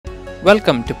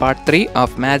Welcome to part 3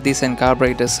 of Maruti Zen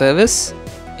Carburetor service.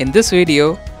 In this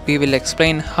video, we will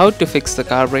explain how to fix the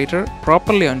carburetor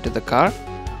properly onto the car,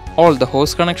 all the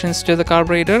hose connections to the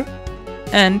carburetor,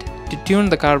 and to tune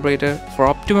the carburetor for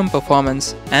optimum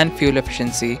performance and fuel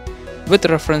efficiency with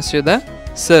reference to the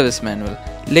service manual.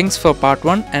 Links for part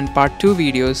 1 and part 2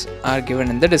 videos are given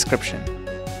in the description.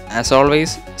 As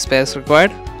always, spares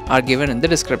required are given in the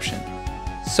description.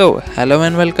 So, hello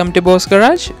and welcome to Bose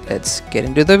Garage. Let's get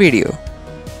into the video.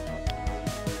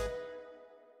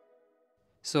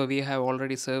 So we have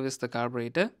already serviced the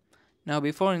carburetor. Now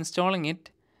before installing it,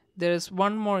 there is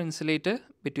one more insulator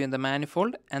between the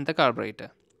manifold and the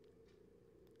carburetor.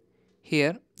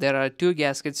 Here there are two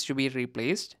gaskets to be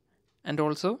replaced, and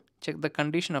also check the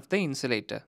condition of the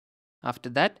insulator. After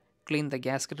that, clean the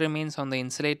gasket remains on the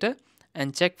insulator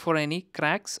and check for any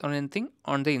cracks or anything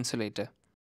on the insulator.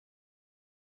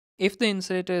 If the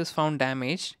insulator is found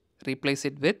damaged, replace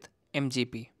it with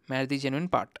MGP, Maruti genuine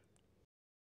part.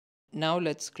 Now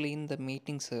let's clean the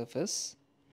mating surface.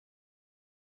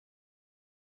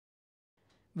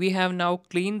 We have now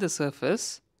cleaned the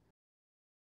surface.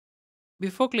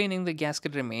 Before cleaning the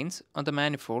gasket remains on the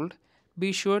manifold,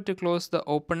 be sure to close the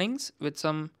openings with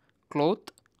some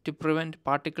cloth to prevent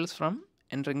particles from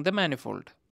entering the manifold.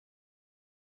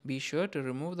 Be sure to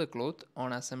remove the cloth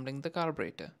on assembling the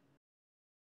carburetor.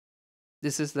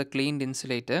 This is the cleaned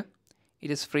insulator. It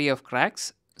is free of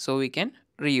cracks, so we can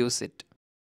reuse it.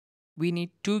 We need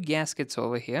two gaskets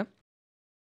over here.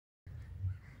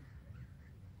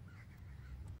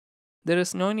 There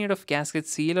is no need of gasket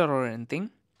sealer or anything.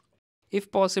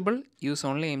 If possible, use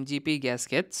only MGP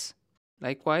gaskets.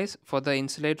 Likewise, for the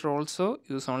insulator also,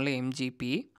 use only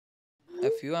MGP. A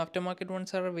few aftermarket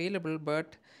ones are available,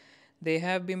 but they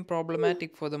have been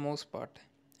problematic for the most part.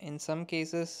 In some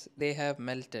cases, they have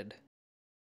melted.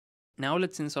 Now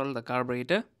let's install the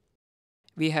carburetor.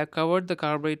 We have covered the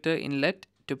carburetor inlet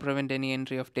to prevent any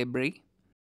entry of debris.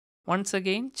 Once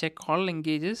again, check all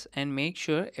linkages and make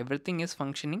sure everything is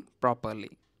functioning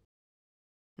properly.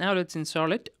 Now let's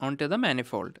install it onto the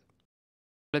manifold.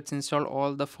 Let's install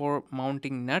all the 4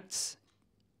 mounting nuts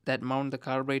that mount the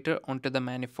carburetor onto the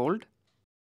manifold.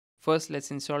 First,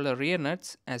 let's install the rear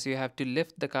nuts, as you have to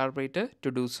lift the carburetor to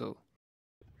do so.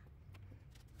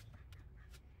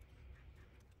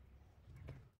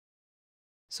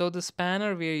 So the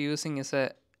spanner we are using is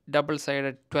a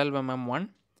double-sided 12mm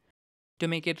one. To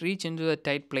make it reach into the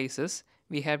tight places,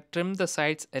 we have trimmed the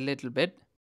sides a little bit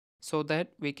so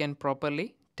that we can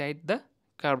properly tighten the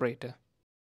carburetor.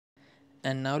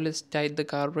 And now let's tighten the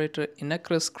carburetor in a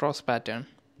crisscross pattern.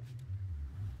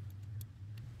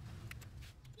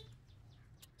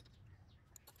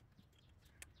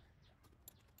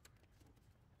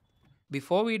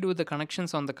 Before we do the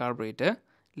connections on the carburetor,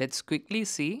 let's quickly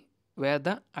see where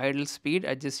the idle speed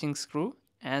adjusting screw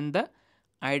and the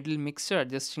idle mixture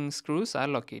adjusting screws are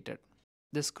located.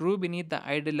 The screw beneath the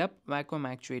idle up vacuum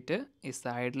actuator is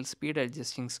the idle speed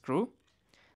adjusting screw.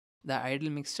 The idle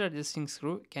mixture adjusting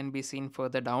screw can be seen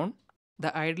further down.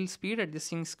 The idle speed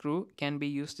adjusting screw can be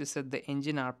used to set the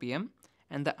engine RPM,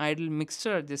 and the idle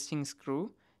mixture adjusting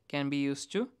screw can be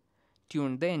used to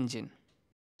tune the engine.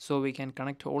 So we can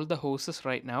connect all the hoses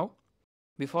right now.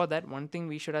 Before that, one thing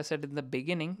we should have said in the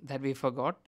beginning that we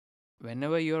forgot.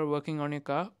 Whenever you are working on your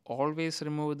car, always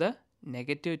remove the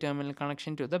negative terminal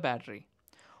connection to the battery.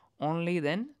 Only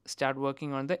then start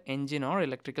working on the engine or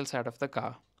electrical side of the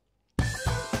car.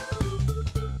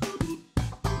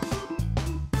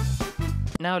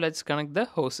 Now let's connect the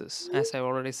hoses. As I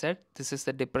already said, this is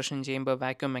the depression chamber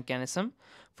vacuum mechanism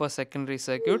for secondary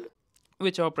circuit,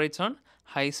 which operates on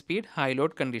high speed, high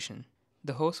load condition.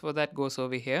 The hose for that goes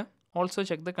over here. Also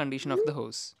check the condition of the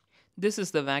hose. This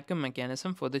is the vacuum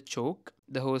mechanism for the choke.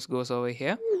 The hose goes over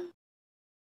here.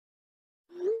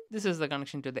 This is the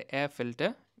connection to the air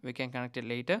filter. We can connect it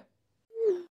later.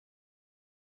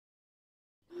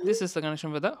 This is the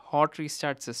connection for the hot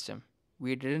restart system.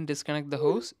 We didn't disconnect the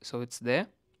hose, so it's there.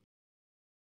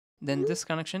 Then this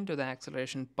connection to the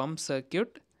acceleration pump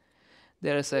circuit.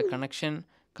 There is a connection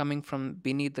coming from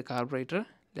beneath the carburetor.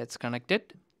 Let's connect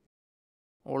it.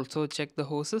 Also check the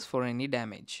hoses for any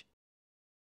damage.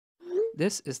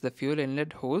 This is the fuel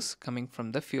inlet hose coming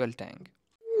from the fuel tank.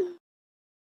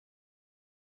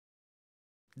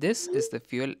 This is the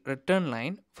fuel return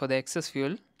line for the excess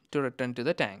fuel to return to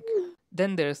the tank.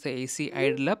 Then there is the AC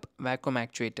idle up vacuum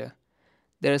actuator.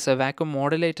 There is a vacuum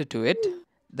modulator to it.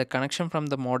 The connection from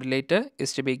the modulator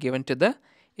is to be given to the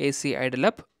AC idle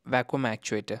up vacuum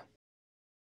actuator.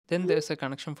 Then there is a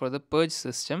connection for the purge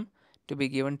system to be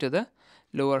given to the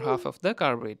lower half of the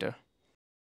carburetor.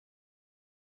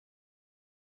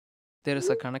 There is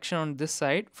a connection on this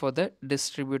side for the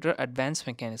distributor advance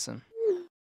mechanism.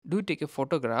 Do take a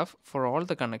photograph for all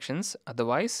the connections,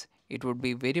 otherwise it would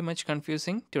be very much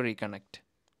confusing to reconnect.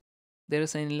 There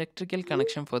is an electrical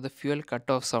connection for the fuel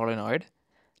cutoff solenoid.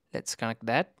 Let's connect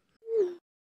that.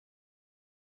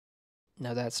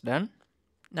 Now that's done.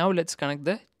 Now let's connect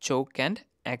the choke and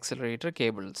accelerator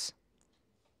cables.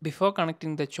 Before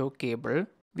connecting the choke cable,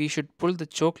 we should pull the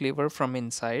choke lever from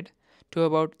inside to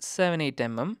about 7-8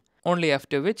 mm, only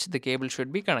after which the cable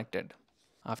should be connected.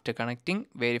 After connecting,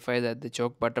 verify that the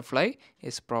choke butterfly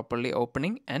is properly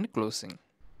opening and closing.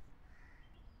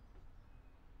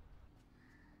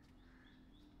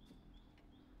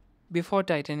 Before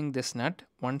tightening this nut,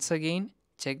 once again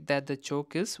check that the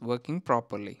choke is working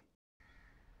properly.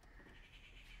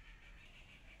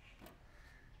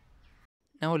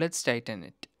 Now let's tighten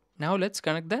it. Now let's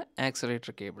connect the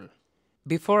accelerator cable.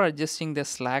 Before adjusting the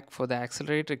slack for the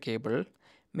accelerator cable,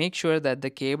 make sure that the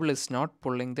cable is not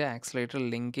pulling the accelerator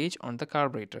linkage on the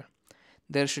carburetor.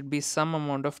 There should be some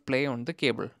amount of play on the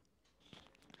cable.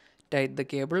 Tighten the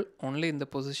cable only in the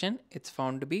position it's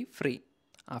found to be free.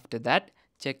 After that,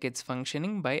 check its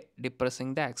functioning by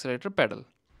depressing the accelerator pedal.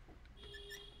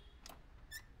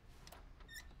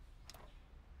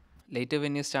 Later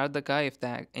when you start the car, if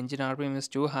the engine RPM is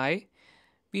too high,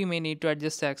 we may need to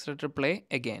adjust the accelerator play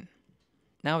again.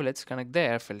 Now let's connect the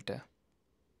air filter.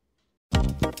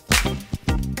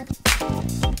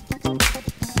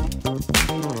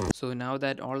 So now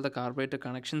that all the carburetor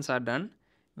connections are done,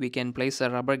 we can place a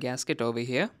rubber gasket over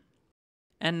here.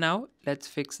 And now let's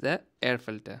fix the air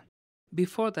filter.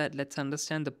 Before that, let's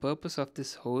understand the purpose of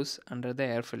this hose under the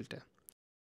air filter.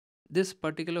 This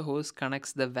particular hose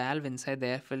connects the valve inside the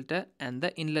air filter and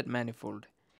the inlet manifold.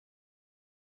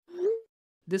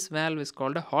 This valve is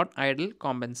called a hot idle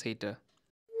compensator.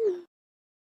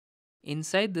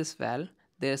 Inside this valve,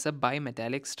 there is a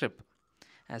bimetallic strip.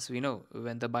 As we know,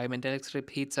 when the bimetallic strip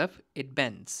heats up, it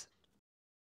bends.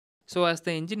 So as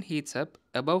the engine heats up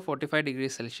above 45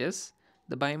 degrees Celsius,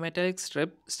 the bimetallic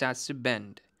strip starts to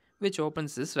bend, which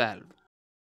opens this valve.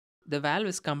 The valve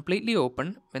is completely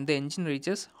open when the engine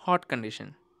reaches hot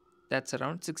condition. That's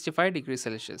around 65 degrees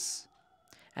Celsius.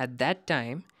 At that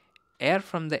time, air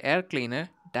from the air cleaner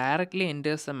directly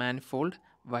enters the manifold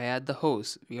via the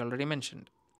hose we already mentioned.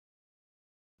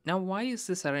 Now why is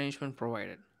this arrangement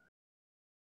provided?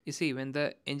 You see, when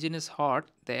the engine is hot,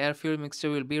 the air-fuel mixture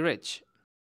will be rich,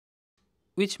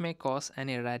 which may cause an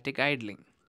erratic idling.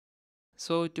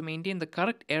 So to maintain the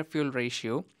correct air-fuel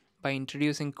ratio by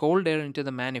introducing cold air into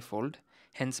the manifold,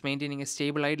 hence maintaining a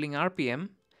stable idling RPM,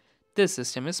 this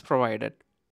system is provided.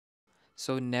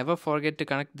 So never forget to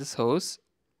connect this hose.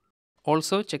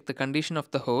 Also check the condition of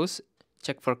the hose,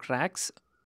 check for cracks.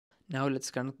 Now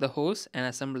let's connect the hose and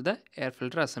assemble the air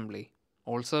filter assembly.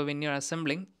 Also when you're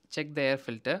assembling, check the air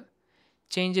filter.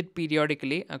 Change it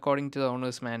periodically according to the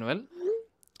owner's manual.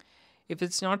 If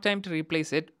it's not time to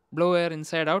replace it, blow air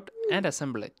inside out and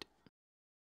assemble it.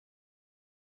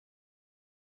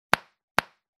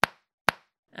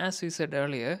 As we said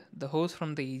earlier, the hose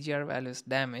from the EGR valve is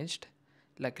damaged.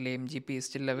 Luckily MGP is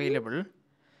still available.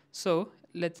 So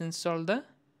let's install the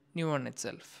new one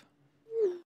itself.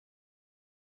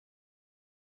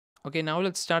 Okay, now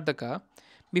let's start the car.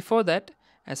 Before that,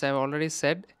 as I've already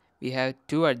said, we have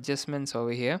two adjustments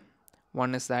over here.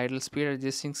 One is the idle speed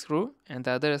adjusting screw and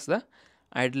the other is the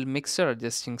idle mixer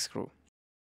adjusting screw.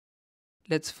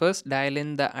 Let's first dial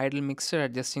in the idle mixer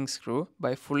adjusting screw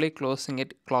by fully closing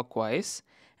it clockwise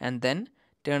and then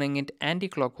turning it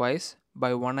anti-clockwise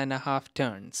by 1.5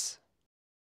 turns.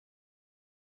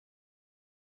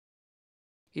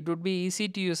 It would be easy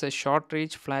to use a short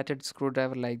reach flathead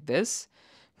screwdriver like this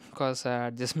because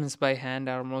adjustments by hand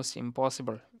are almost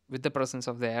impossible with the presence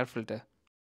of the air filter.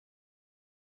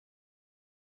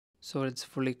 So let's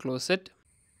fully close it.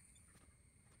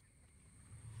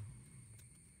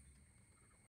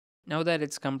 Now that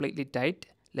it's completely tight,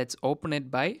 let's open it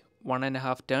by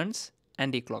 1.5 turns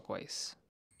anti-clockwise.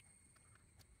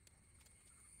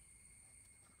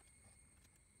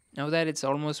 Now that it's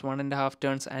almost 1.5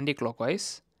 turns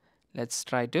anti-clockwise, let's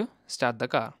try to start the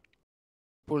car.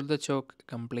 Pull the choke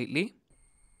completely.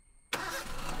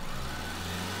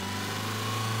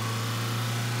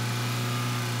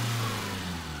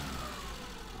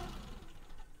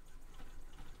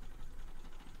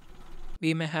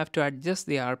 We may have to adjust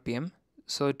the RPM.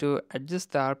 So to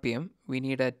adjust the RPM, we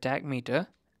need a tach meter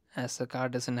as the car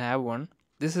doesn't have one.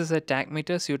 This is a tach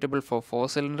meter suitable for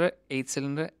 4-cylinder,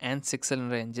 8-cylinder and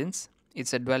 6-cylinder engines.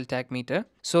 It's a dual tach meter.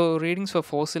 So readings for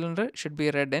 4-cylinder should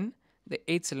be read in the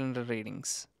 8-cylinder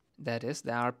readings. That is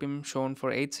the RPM shown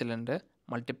for 8-cylinder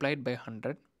multiplied by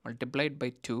 100 multiplied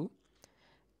by 2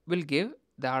 will give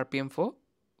the RPM for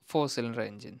 4-cylinder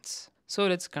engines. So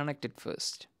let's connect it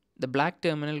first. The black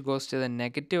terminal goes to the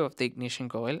negative of the ignition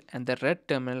coil and the red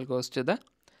terminal goes to the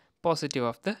positive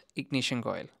of the ignition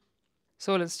coil.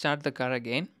 So let's start the car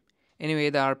again. Anyway,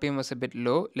 the RPM was a bit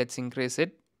low. Let's increase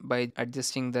it by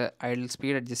adjusting the idle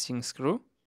speed adjusting screw.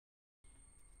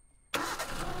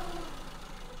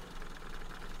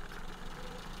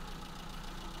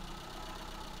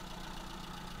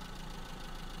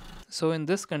 So in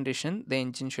this condition, the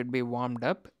engine should be warmed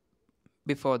up.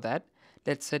 Before that,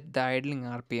 let's set the idling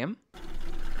RPM.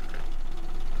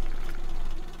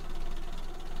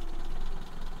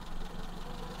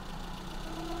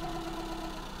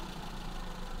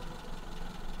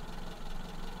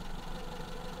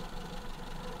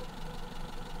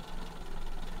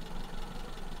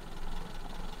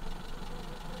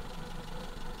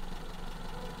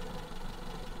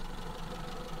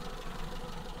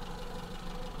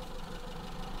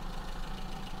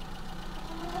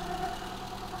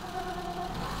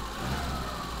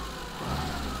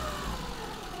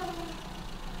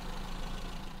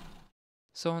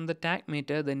 So on the tach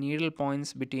meter, the needle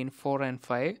points between 4 and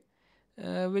 5,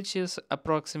 which is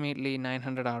approximately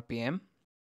 900 RPM.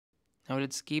 Now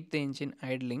let's keep the engine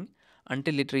idling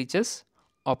until it reaches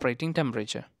operating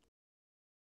temperature.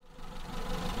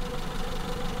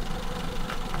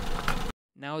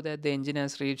 Now that the engine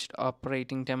has reached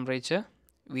operating temperature,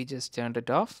 we just turned it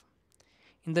off.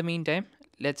 In the meantime,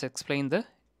 let's explain the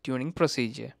tuning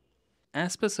procedure.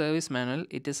 As per service manual,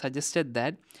 it is suggested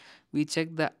that we check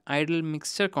the idle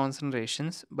mixture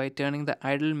concentrations by turning the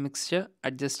idle mixture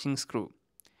adjusting screw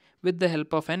with the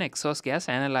help of an exhaust gas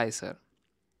analyzer.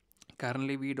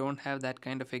 Currently, we don't have that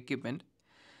kind of equipment,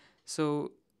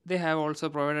 so they have also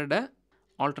provided an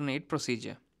alternate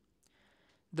procedure.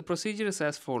 The procedure is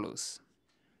as follows.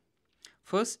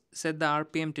 First, set the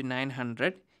RPM to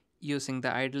 900 using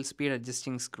the idle speed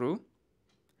adjusting screw.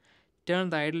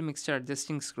 Turn the idle mixture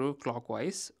adjusting screw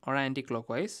clockwise or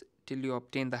anti-clockwise till you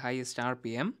obtain the highest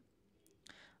RPM.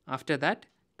 After that,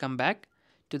 come back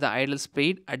to the idle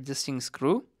speed adjusting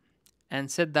screw and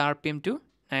set the RPM to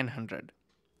 900.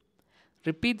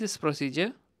 Repeat this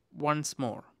procedure once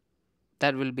more.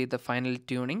 That will be the final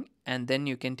tuning, and then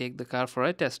you can take the car for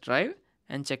a test drive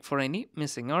and check for any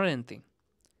missing or anything.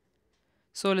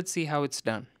 So let's see how it's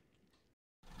done.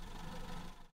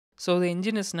 So the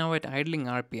engine is now at idling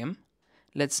RPM.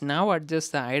 Let's now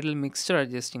adjust the idle mixture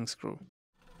adjusting screw.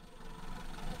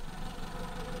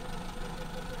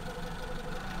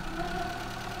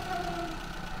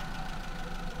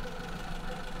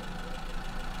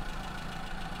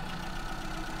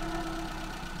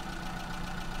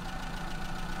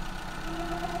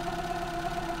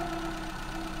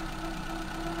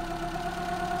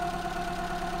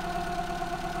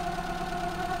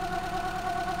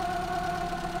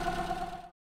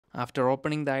 After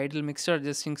opening the idle mixture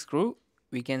adjusting screw,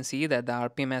 we can see that the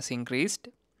RPM has increased.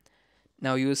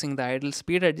 Now using the idle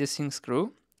speed adjusting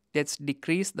screw, let's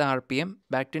decrease the RPM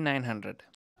back to 900.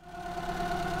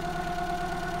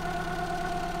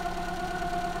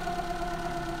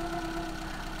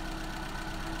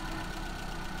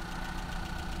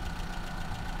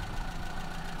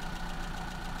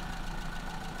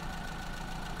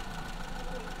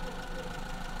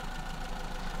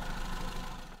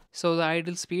 So the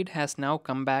idle speed has now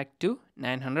come back to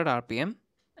 900 RPM.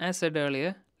 As said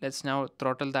earlier, let's now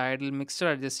throttle the idle mixture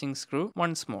adjusting screw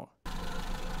once more.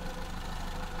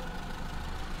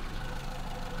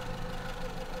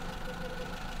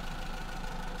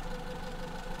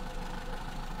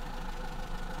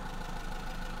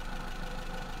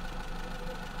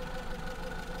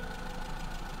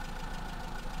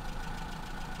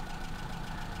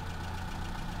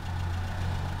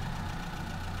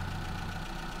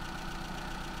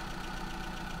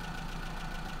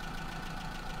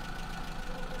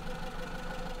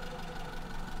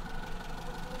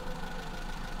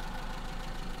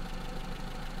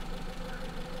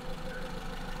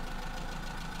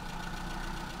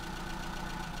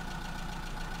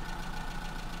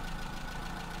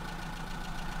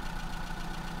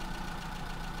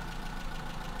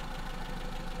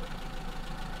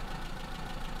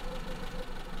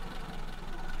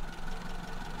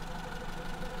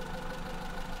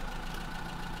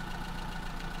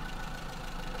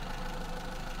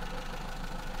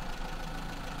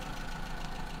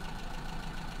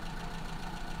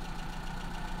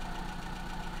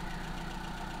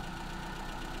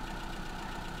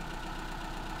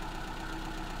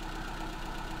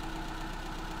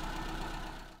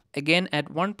 Again, at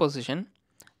one position,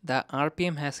 the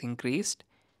RPM has increased.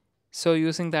 So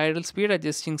using the idle speed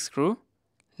adjusting screw,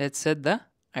 Let's set the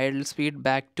idle speed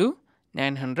back to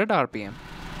 900 RPM.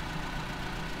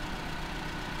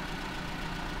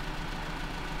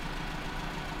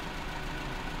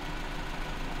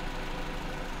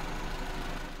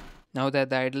 Now that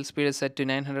the idle speed is set to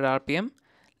 900 RPM,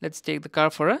 let's take the car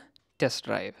for a test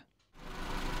drive.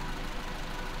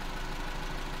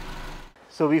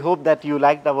 So we hope that you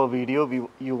liked our video,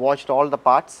 you watched all the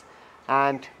parts,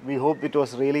 and we hope it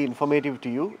was really informative to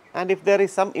you. And if there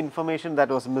is some information that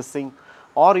was missing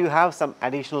or you have some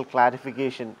additional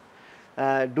clarification,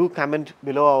 do comment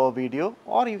below our video,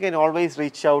 or you can always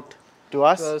reach out to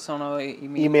us on our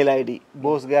email ID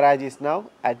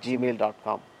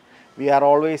bosegarageisnow@gmail.com. We are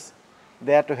always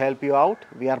there to help you out.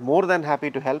 We are more than happy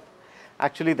to help.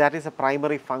 Actually, that is a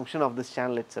primary function of this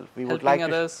channel itself. We would like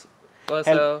helping others was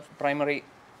help, a primary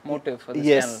motive for this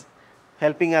channel.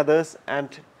 Helping others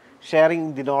and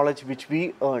sharing the knowledge which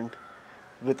we earned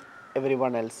with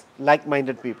everyone else,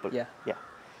 like-minded people. Yeah.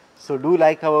 So do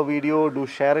like our video, do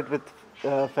share it with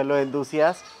fellow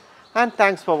enthusiasts, and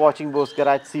thanks for watching Bose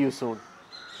Garage. See you soon.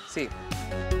 See you.